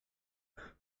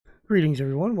Greetings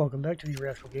everyone, welcome back to the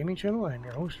RathCo Gaming channel. I am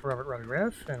your host, Robert Robbie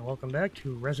Rath, and welcome back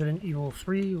to Resident Evil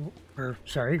 2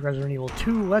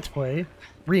 Let's Play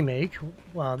Remake.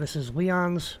 Wow, this is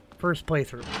Leon's first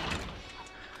playthrough.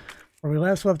 Where we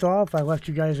last left off, I left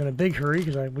you guys in a big hurry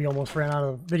because we almost ran out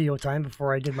of video time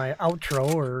before I did my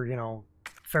outro, or, you know,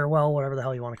 farewell, whatever the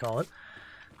hell you want to call it.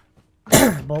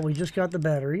 But we just got the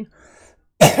battery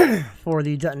for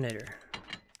the detonator.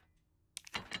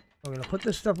 I'm going to put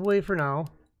this stuff away for now.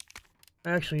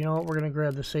 Actually, you know what? We're going to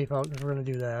grab the safe out because we're going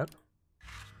to do that.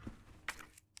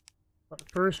 But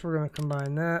first, we're going to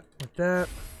combine that with that.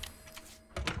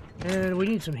 And we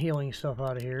need some healing stuff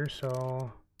out of here,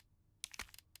 so...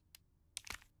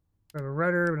 Grab a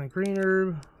red herb and a green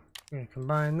herb. We're going to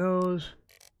combine those.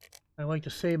 I like to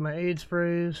save my aid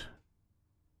sprays.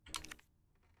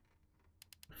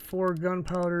 4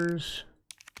 gunpowders.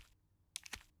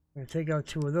 I'm going to take out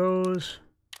 2 of those.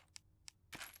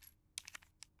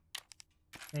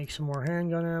 Make some more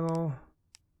handgun ammo.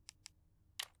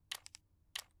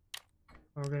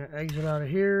 We're going to exit out of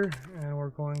here, and we're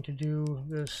going to do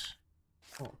this.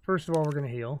 Well, first of all, we're going to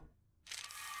heal.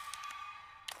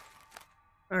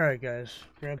 Alright, guys.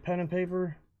 Grab pen and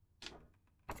paper.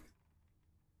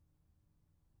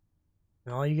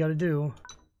 And all you got to do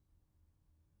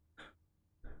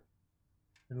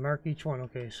is mark each one.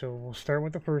 Okay, so we'll start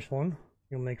with the first one.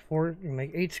 You'll make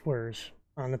 8 squares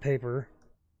on the paper,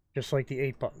 just like the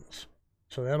 8 buttons.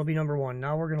 So that'll be number 1.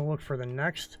 Now we're going to look for the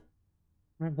next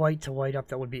light to light up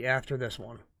that would be after this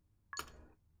one.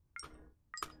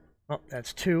 Oh,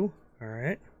 that's 2.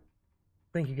 Alright. I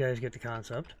think you guys get the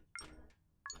concept.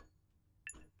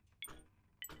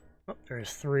 Oh,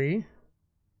 there's 3.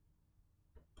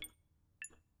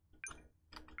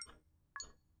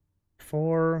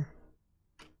 4.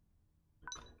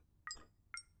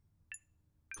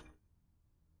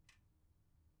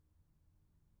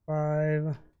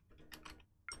 5.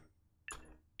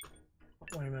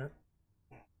 Wait a minute.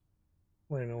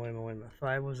 Wait a minute.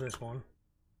 5 was this one.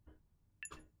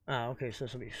 Ah, okay, so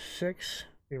this will be 6.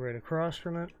 Be right across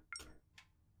from it.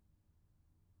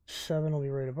 7 will be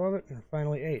right above it, and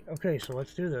finally 8. Okay, so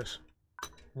let's do this.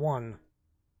 1,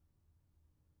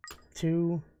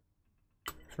 2,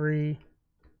 3,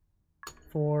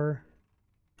 4,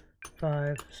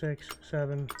 5, 6,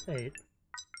 7, 8.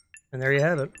 And there you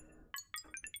have it.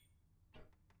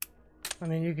 I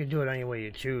mean, you could do it any way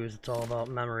you choose. It's all about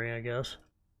memory, I guess.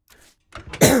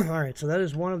 Alright, so that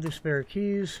is one of the spare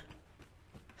keys.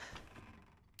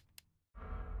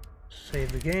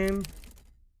 Save the game.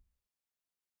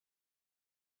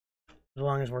 As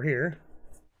long as we're here.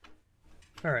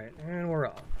 Alright, and we're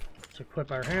off. Let's equip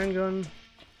our handgun.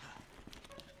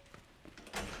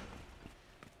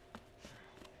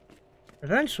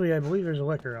 Eventually, I believe there's a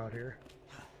liquor out here.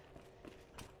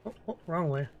 Oh, wrong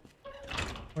way.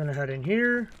 We're going to head in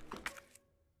here,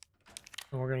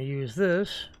 and we're going to use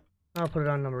this. I'll put it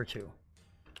on number 2.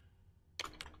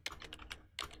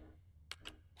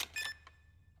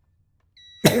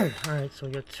 Alright, so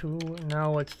we got 2.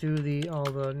 Now let's do all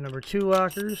the number 2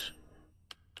 lockers.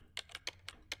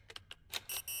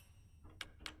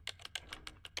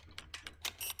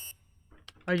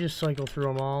 I just cycle through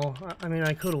them all. I mean,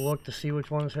 I could have looked to see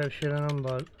which ones have shit in them,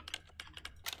 but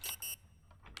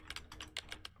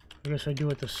I guess I do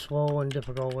it the slow and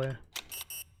difficult way.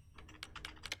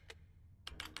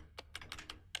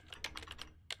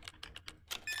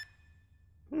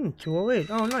 Hmm,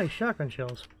 208. Oh, nice. Shotgun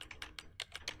shells.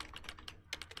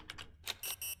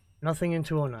 Nothing in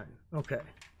 209. Okay.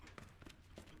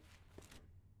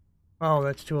 Oh,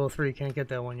 that's 203. Can't get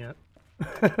that one yet.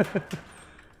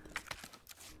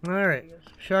 Alright.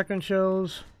 Shotgun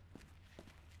shells.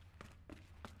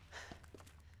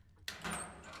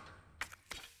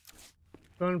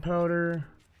 Gunpowder.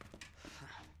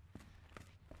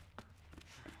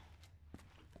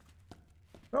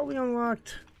 Well, we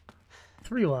unlocked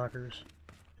 3 lockers.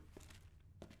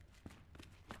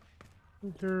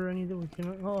 Is there any that we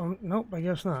can... Oh, nope, I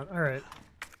guess not. Alright.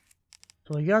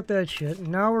 So we got that shit.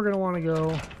 Now we're going to want to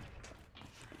go...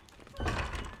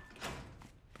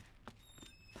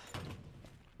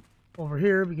 over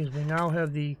here, because we now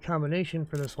have the combination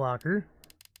for this locker.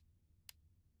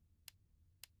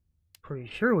 Pretty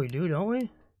sure we do, don't we?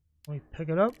 Let me pick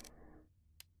it up.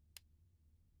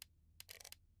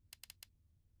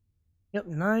 Yep,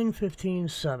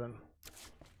 915-7.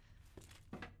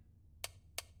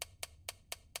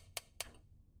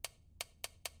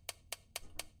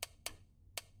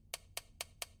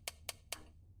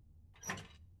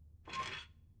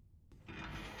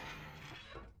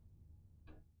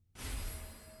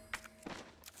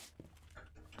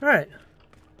 Alright.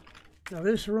 Now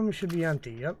this room should be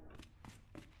empty, yep.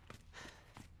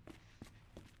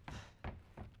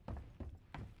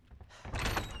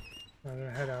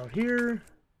 out here.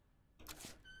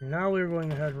 Now we're going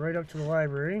to head right up to the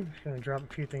library. Just going to drop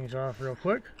a few things off real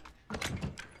quick.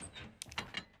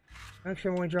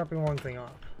 Actually, I'm only dropping one thing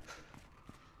off.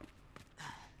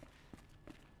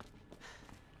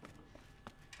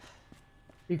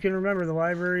 You can remember the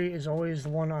library is always the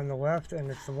one on the left,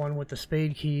 and it's the one with the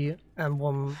spade key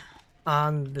emblem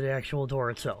on the actual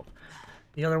door itself.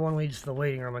 The other one leads to the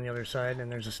waiting room on the other side,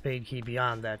 and there's a spade key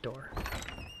beyond that door.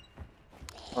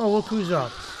 Oh, look who's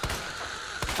up.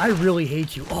 I really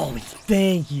hate you. Oh,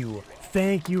 thank you.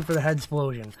 Thank you for the head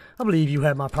explosion. I believe you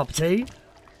had my property.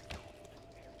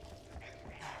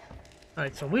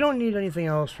 Alright, so we don't need anything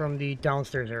else from the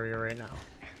downstairs area right now.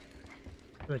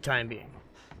 For the time being.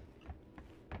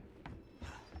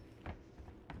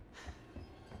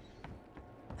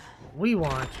 What we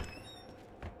want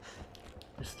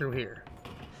is through here.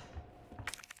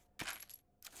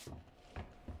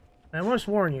 I must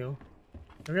warn you,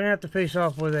 we're going to have to face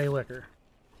off with a liquor.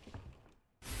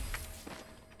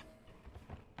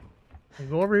 We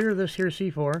go over here to this here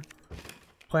C4,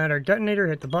 plant our detonator,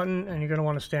 hit the button, and you're going to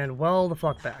want to stand well the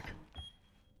fuck back.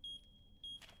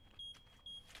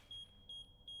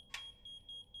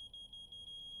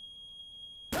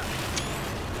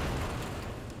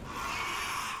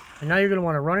 And now you're going to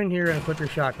want to run in here and equip your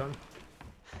shotgun.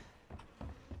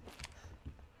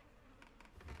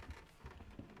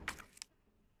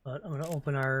 But I'm going to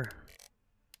open our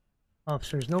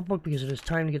officer's notebook because it is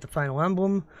time to get the final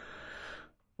emblem.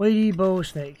 Lady, bow,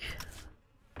 snake.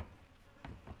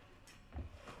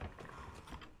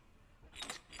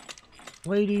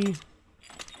 Lady,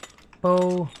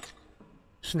 bow,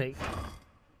 snake.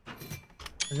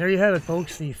 And there you have it,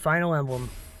 folks, the final emblem.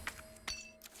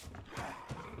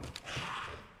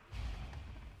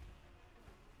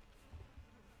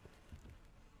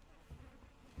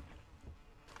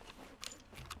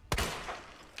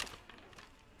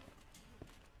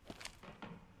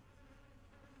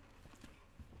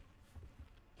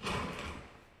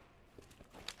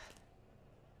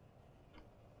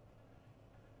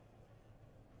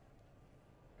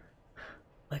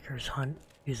 Lickers hunt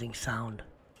using sound.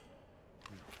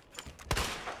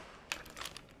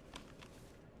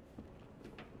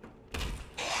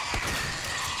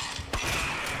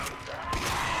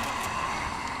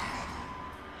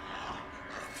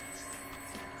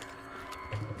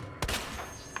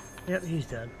 Yep, he's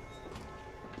dead.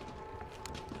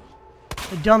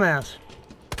 Hey, dumbass.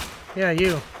 Yeah,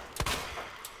 you.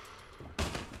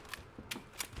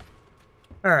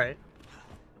 Alright.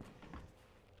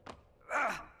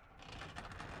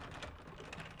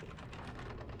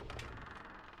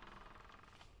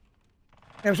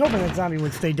 I was hoping that zombie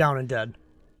would stay down and dead.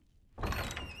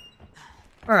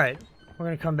 Alright, we're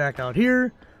going to come back out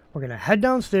here, we're going to head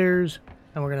downstairs,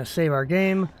 and we're going to save our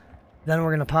game, then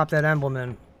we're going to pop that emblem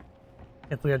in,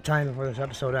 if we have time before this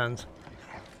episode ends.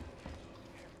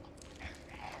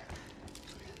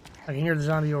 I can hear the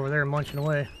zombie over there munching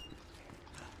away,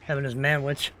 having his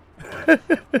manwich.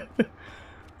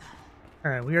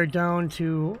 Alright, we are down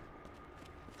to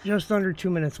just under 2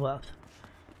 minutes left.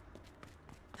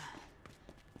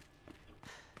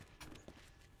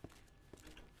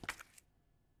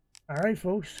 Alright,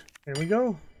 folks, here we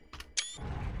go.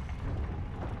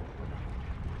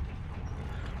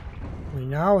 We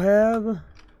now have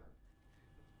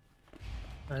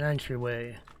an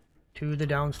entryway to the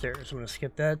downstairs. I'm going to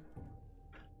skip that.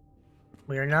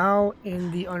 We are now in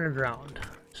the underground.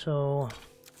 So,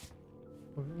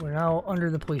 we're now under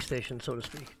the police station, so to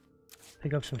speak.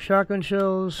 Pick up some shotgun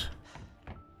shells.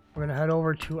 We're going to head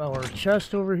over to our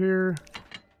chest over here.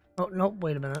 Oh, nope,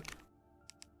 wait a minute.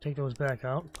 Take those back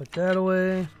out. Put that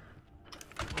away.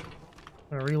 I'm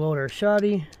going to reload our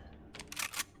shotty.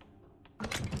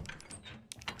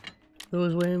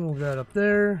 Those away, move that up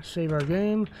there. Save our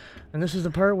game. And this is the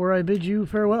part where I bid you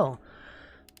farewell.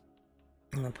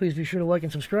 Please be sure to like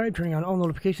and subscribe, turning on all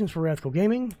notifications for RathCo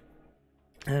Gaming.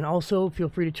 And also, feel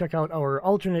free to check out our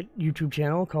alternate YouTube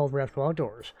channel called RathCo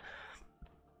Outdoors.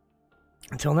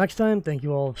 Until next time, thank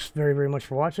you all very, very much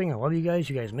for watching. I love you guys.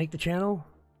 You guys make the channel.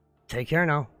 Take care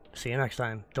now. See you next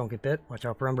time. Don't get bit. Watch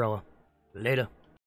out for umbrella. Later.